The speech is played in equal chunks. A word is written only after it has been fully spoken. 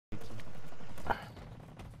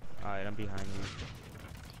Alright, I'm behind you.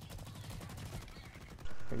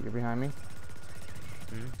 Okay, you're behind me?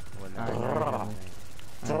 Hmm? What now?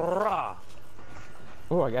 Right.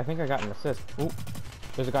 Oh, I think I got an assist. Ooh,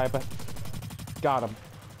 there's a guy up. Got him.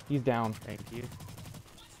 He's down. Thank you.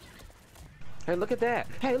 Hey, look at that!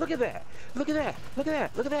 Hey, look at that! Look at that! Look at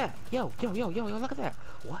that! Look at that! Yo, look at that!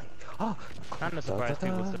 What? Oh! Kind of surprised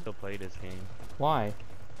people still play this game. Why?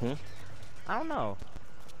 I don't know.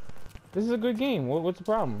 This is a good game. What's the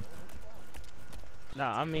problem?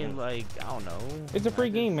 Nah, I mean, like, I don't know. It's a free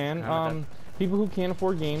game, man. People who can't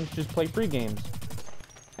afford games just play free games.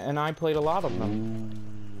 And I played a lot of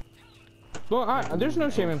them. Well, there's no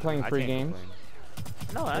shame in playing free games.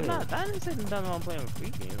 No, I'm not. I didn't say nothing about playing free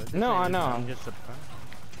games. No, I know. I'm just surprised.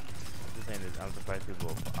 Just saying that I'm surprised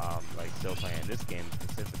people like still playing this game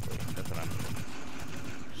specifically. That's what I'm saying.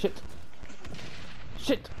 Shit.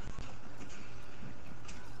 Shit.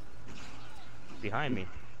 Behind me.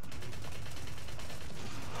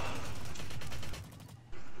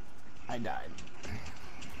 I died.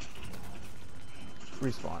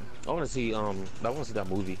 Respawn. I want to see that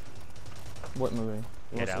movie. What movie?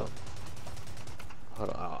 Get out. Hold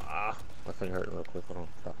on. My finger hurt real quick. Hold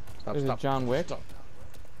on. Stop. Is it John Wick? Stop.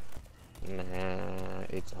 Nah,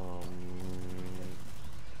 it's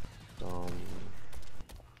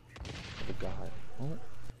the guy. Oh.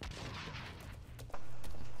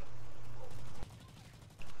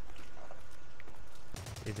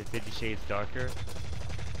 Is it 50 Shades Darker?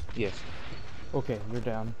 Yes. Okay, you're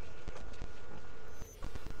down.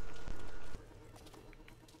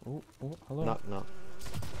 Oh, hello. No.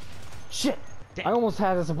 Shit! Damn. I almost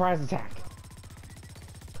had a surprise attack.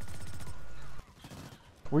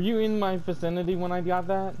 Were you in my vicinity when I got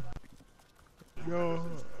that? No.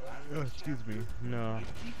 Excuse me. No.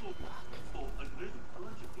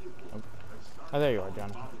 Oh, there you are,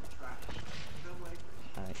 John.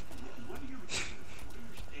 Alright.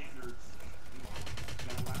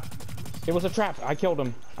 It was a trap. I killed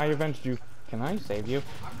him. I avenged you. Can I save you?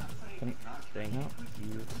 Thank you.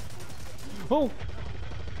 Oh!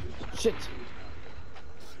 Shit!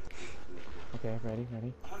 Okay,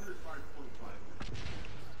 ready.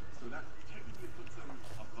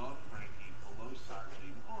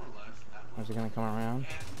 Is he gonna come around?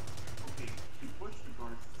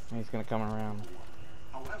 He's gonna come around.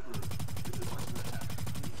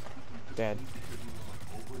 Dead.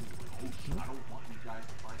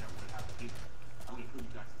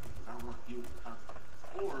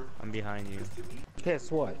 I'm behind you.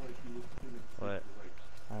 Guess what? What?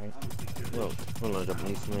 Alright. Well, hold on,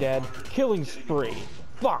 Japanese man. Dead. Killing spree.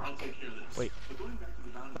 Fuck! Wait.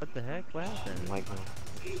 What the heck? What happened? Like,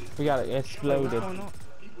 We got exploded.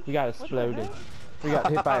 We got exploded. We got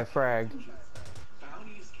hit by a frag.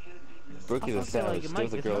 Brooke is a savage. like, Still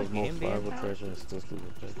the Mike, girl's is my most game being valuable hacked? treasure and still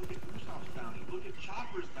stupid.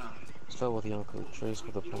 Start with the uncle. Trace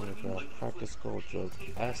with a polygraph. Practice gold drugs.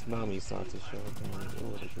 Ask mommy son to show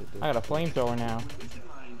down. I got a flamethrower now.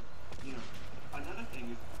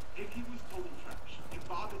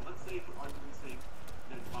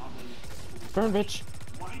 Burn, bitch!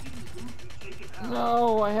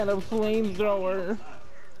 No, I had a flamethrower.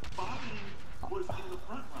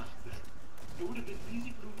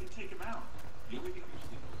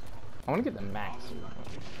 I want to get the max.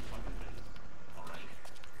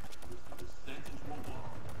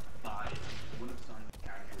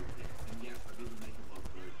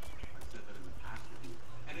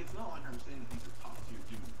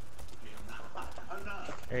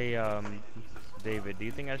 Hey, David, do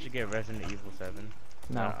you think I should get Resident Evil 7?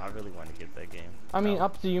 No. I really want to get that game. I mean, No.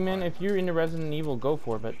 up to you, man. If you're into Resident Evil, go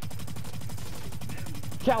for it, but...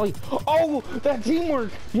 Callie! Oh! That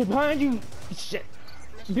teamwork! Behind you! Shit!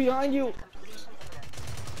 Behind you!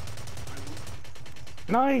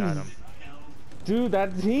 Nice! Got him. Dude,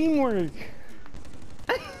 that teamwork!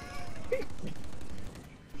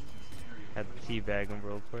 Had to teabag him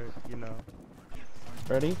real quick, you know.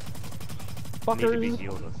 Ready? Need to be Fuckers!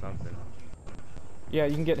 healed or something. Yeah,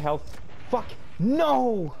 you can get health. Fuck!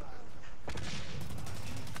 No!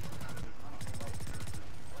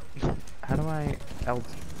 How do I else?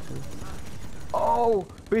 Oh!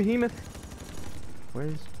 Behemoth!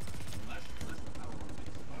 Where's...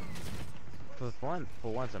 For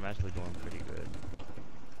once, I'm actually doing pretty good.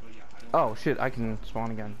 Oh shit, I can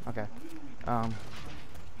spawn again. Okay. Alright,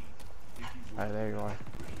 there you are.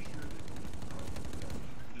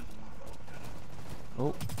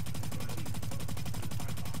 Oh.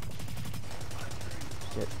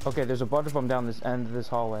 Shit. Okay, there's a bunch of them down this end of this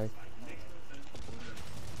hallway.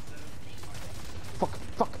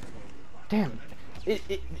 Fuck. Damn.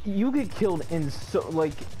 You get killed in so,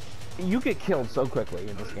 like, you get killed so quickly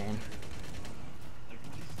in this game.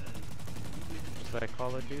 Just like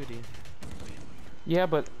Call of Duty. Yeah,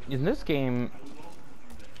 but in this game,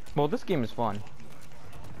 well, this game is fun.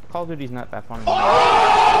 Call of Duty's not that fun. Plus,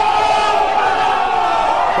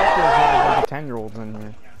 there's not a bunch of 10-year-olds in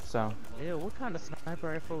here, so. Ew, what kind of sniper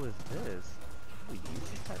rifle is this? We use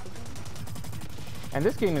this type of gun? And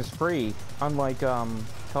this game is free, unlike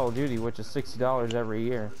Call of Duty, which is $60 every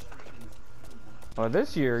year. Well,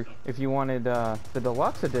 this year, if you wanted the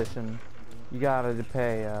deluxe edition, you gotta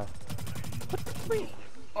pay.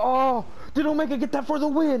 Oh, did Omega get that for the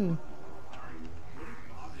win?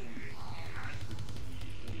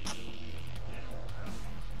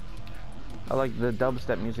 I like the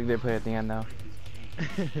dubstep music they play at the end, though.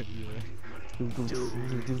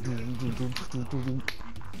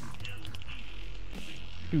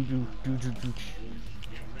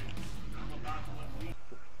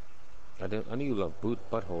 I knew you love boot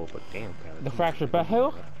butthole, but damn, God. The fractured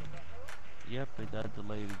butthole? Yep, it got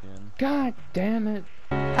delayed again. God damn it.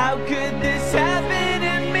 How could this happen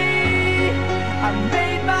to me? I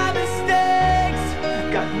made my mistakes,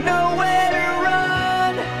 got nowhere to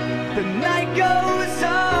run. The night goes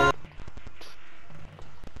on.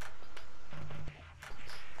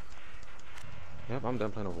 Yep, I'm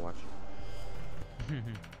done playing Overwatch.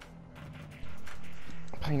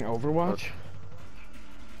 Playing Overwatch?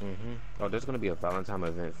 Oh, there's gonna be a Valentine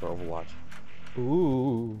event for Overwatch.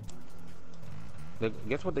 Ooh.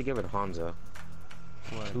 Guess what they give at Hansa?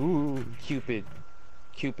 What? Ooh.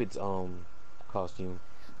 Cupid's costume.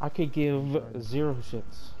 I could give 0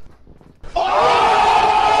 shits.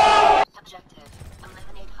 Objective: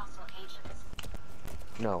 eliminate hostile agents.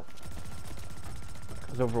 No,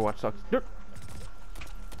 Because Overwatch sucks. Yep.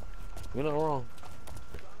 you're not wrong.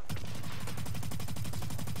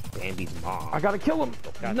 Bambi's mom. I gotta kill him.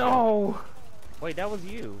 Gotcha. No. Wait, that was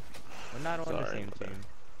you. We're not on the Sorry, same but- team.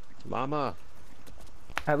 Mama.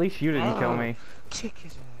 At least you didn't kill me. Kick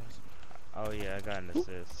his ass. Oh yeah, I got an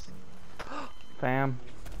assist. Fam.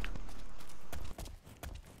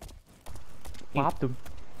 Popped him.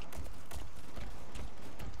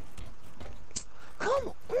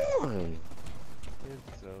 Come on.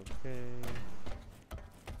 It's okay.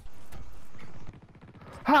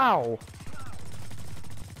 How?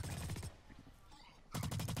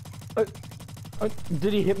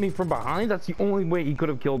 Did he hit me from behind? That's the only way he could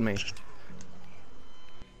have killed me.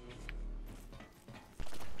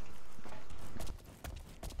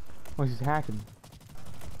 Oh, he's hacking.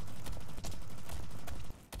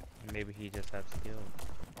 Maybe he just has skill.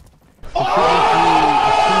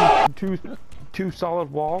 Two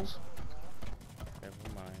solid walls. Never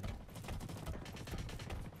mind.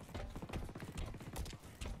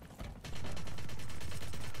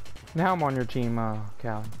 Now I'm on your team,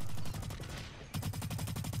 Cal.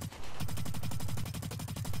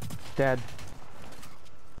 Dead.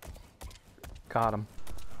 Got him.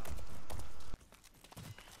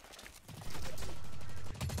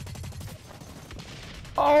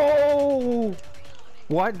 Oh!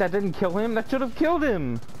 What? That didn't kill him? That should have killed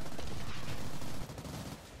him!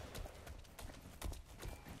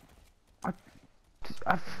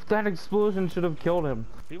 That explosion should have killed him.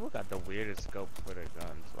 People got the weirdest scopes for their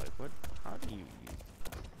guns. Like, what? How do you use?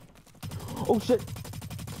 Oh shit!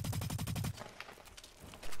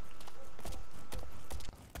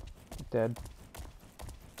 Dead.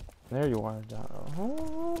 There you are.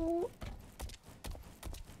 Oh.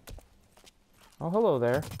 Oh, hello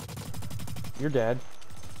there. You're dead.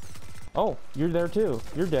 Oh, you're there too.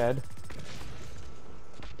 You're dead.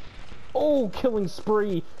 Oh, killing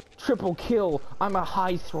spree. Triple kill. I'm a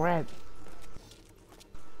high threat.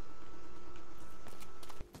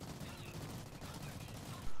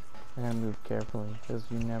 And move carefully, because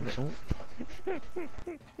you never... Oh.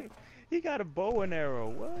 He got a bow and arrow.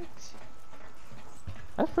 What?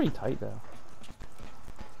 That's pretty tight, though.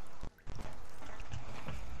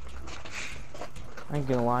 I ain't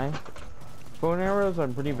gonna lie. Bow and arrows are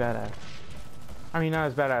pretty badass. I mean, not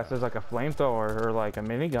as badass as like a flamethrower or like a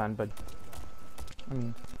minigun, but... I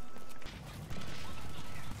mean...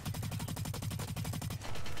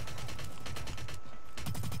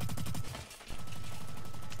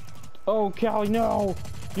 Oh, Callie, no!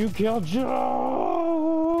 You killed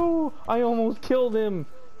Joe! I almost killed him!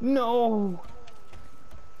 No!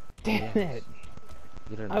 Damn it!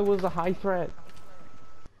 I was a high threat.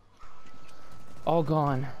 All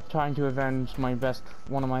gone, trying to avenge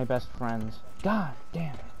one of my best friends. God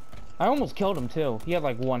damn it. I almost killed him too. He had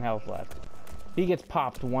like 1 health left. He gets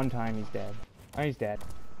popped one time, he's dead. Oh, he's dead.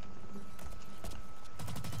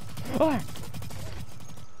 Ah!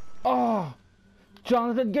 Oh!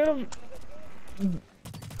 Jonathan, get him!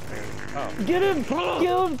 Oh. Get him!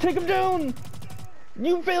 Kill him! Take him down!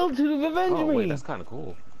 You failed to avenge me! Wait, that's kind of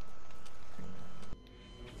cool.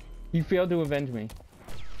 You failed to avenge me.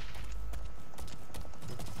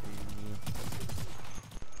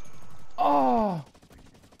 Oh!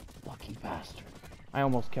 Lucky bastard. I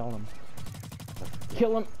almost killed him.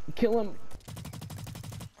 Kill him! Kill him!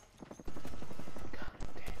 God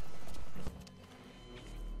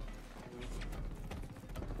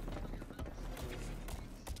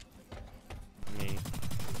damn. Me.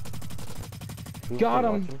 Got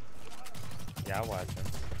him! Yeah, I watch him.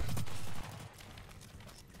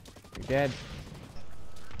 You're dead.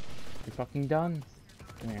 You're fucking done.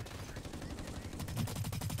 Come here.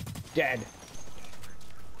 Dead.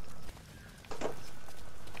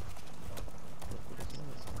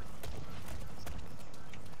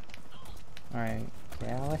 Alright,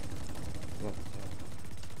 Callie.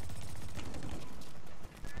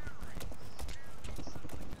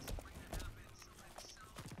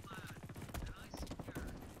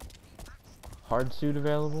 Hard suit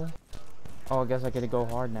available? Oh, I guess I gotta go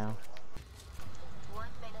hard now. 1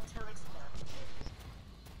 minute till explode.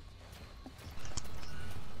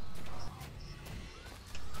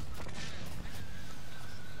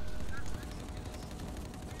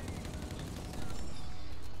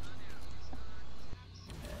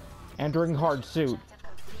 Entering hard suit. Objective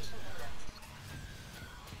completion imminent.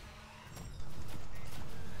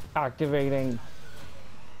 Activating.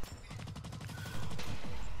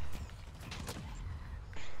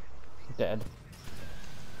 Dead.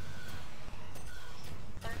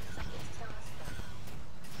 30 seconds till explode.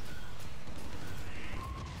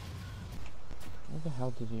 Where the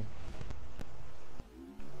hell did you?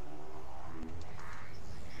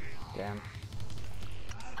 Damn.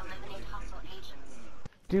 Eliminate hostile agents.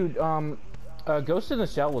 Dude, Ghost in the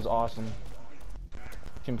Shell was awesome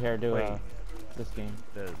compared to Wait. this game.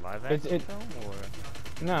 The live It's- action it- film or?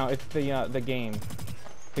 No, it's the game,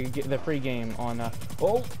 the free game on.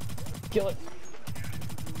 Oh, kill it!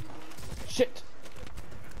 Shit!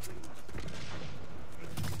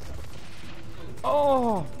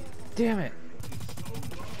 Oh, damn it!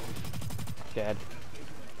 Dead.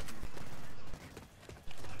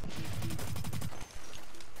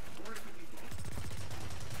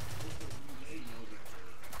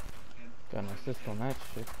 Got an assist on that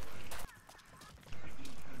shit.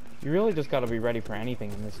 You really just gotta be ready for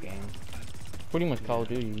anything in this game. Pretty much Call of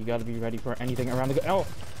Duty, you gotta be ready for anything around the oh!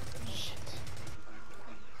 Shit.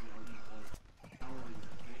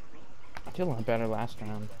 I did a lot better last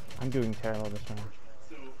round. I'm doing terrible this round.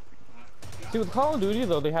 See, with Call of Duty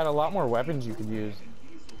though, they had a lot more weapons you could use.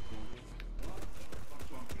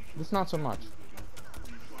 This not so much.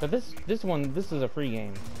 But this is a free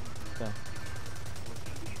game. So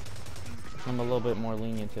I'm a little bit more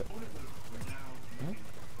lenient to. Huh?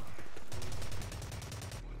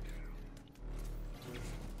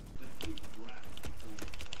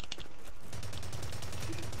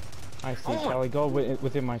 I see Caligold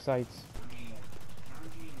within my sights.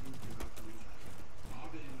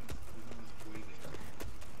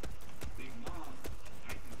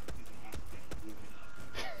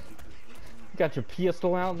 Got your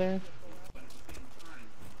pistol out there?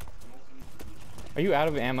 Are you out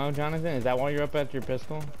of ammo, Jonathan? Is that why you're up at your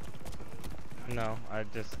pistol? No, I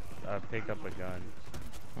just pick up a gun.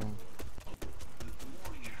 Oh.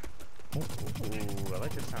 Ooh, I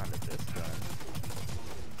like the sound of this gun.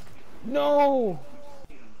 No!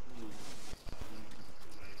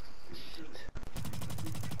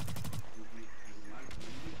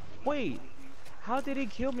 Wait, how did he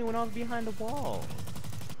kill me when I was behind the wall?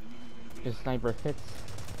 His sniper hits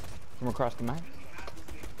from across the map.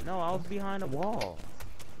 No, I was behind a wall.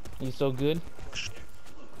 You so good? What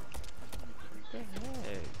the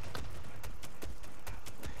heck?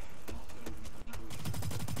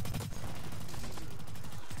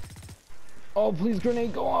 Oh, please,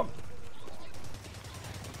 grenade, go up!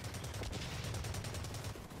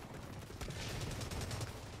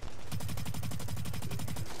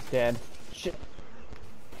 Dead. Shit.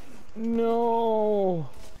 No.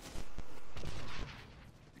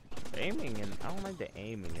 Aiming and I don't like the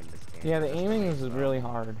aiming in this game. Yeah, the aiming is really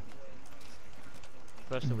hard.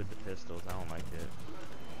 Especially with the pistols, I don't like it.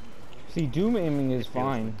 See, Doom aiming is It feels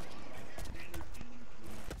fine.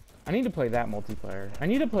 I need to play that multiplayer. I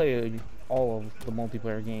need to play all of the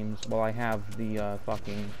multiplayer games while I have the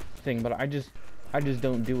fucking thing, but I just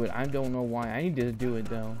don't do it. I don't know why. I need to do it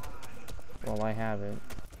though while I have it.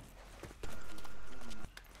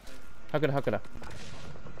 Huckada.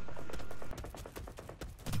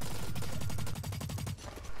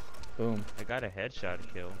 Boom. I got a headshot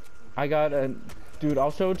kill. I got a dude.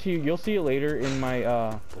 I'll show it to you. You'll see it later in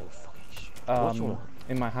my one?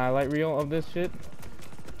 in my highlight reel of this shit.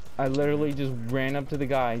 I literally just ran up to the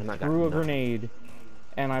guy, threw a grenade,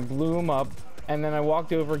 and I blew him up, and then I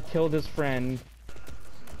walked over, killed his friend.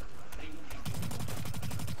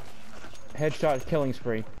 Headshot killing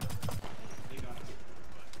spree.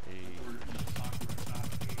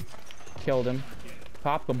 Killed him.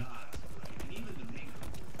 Popped him.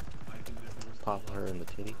 Pop her in the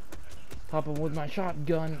titty. Pop him with my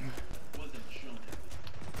shotgun.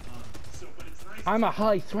 I'm a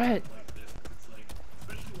high threat.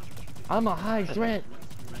 I'm a high threat.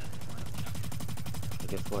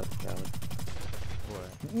 Guess what, Callie?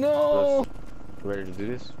 What? No! You ready to do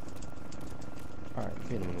this? Alright,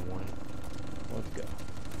 Hit him in the one. let's go.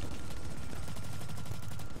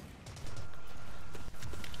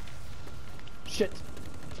 Shit.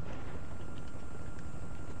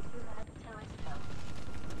 Telescope.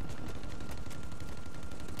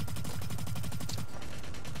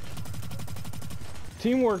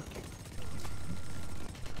 Teamwork.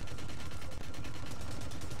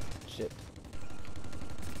 Shit.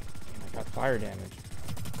 Damn, I got fire damage.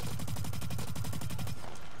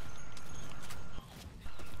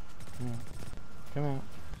 Come out.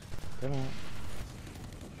 Come out.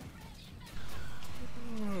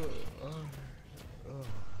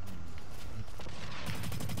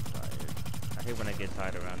 I hate when I get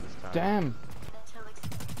tired around this time. Damn.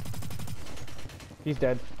 He's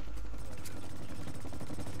dead.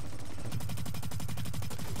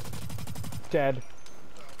 Dead.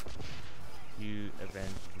 You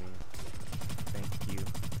avenged me. Thank you.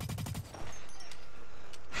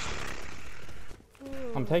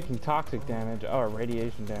 I'm taking toxic damage, or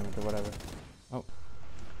radiation damage, or whatever. Oh.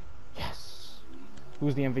 Yes!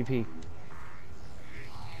 Who's the MVP?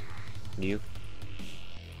 You?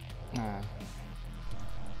 Nah.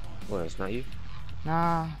 What, it's not you?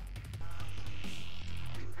 Nah.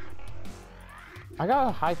 I got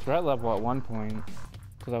a high threat level at one point,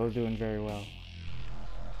 because I was doing very well.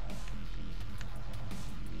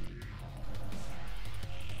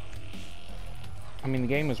 I mean, the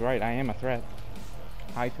game was right, I am a threat.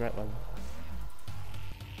 High threat level.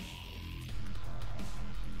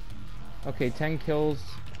 Okay, 10 kills,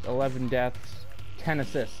 11 deaths, 10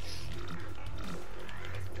 assists.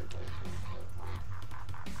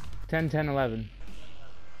 10, 10, 11.